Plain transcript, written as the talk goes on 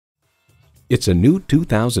It's a new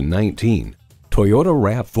 2019 Toyota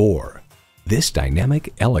RAV4. This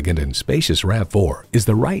dynamic, elegant, and spacious RAV4 is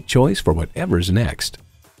the right choice for whatever's next.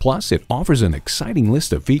 Plus, it offers an exciting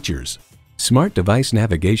list of features: smart device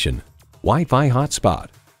navigation, Wi-Fi hotspot,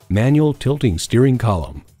 manual tilting steering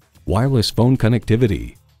column, wireless phone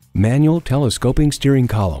connectivity, manual telescoping steering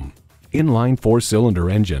column, inline 4-cylinder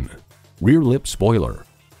engine, rear lip spoiler,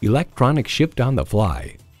 electronic shift on the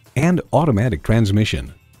fly, and automatic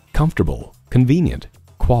transmission. Comfortable, convenient,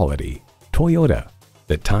 quality. Toyota.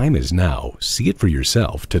 The time is now. See it for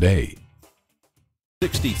yourself today.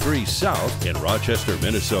 63 South in Rochester,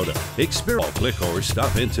 Minnesota. Experience, click or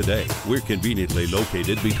stop in today. We're conveniently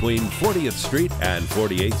located between 40th Street and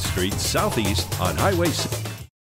 48th Street Southeast on Highway 6.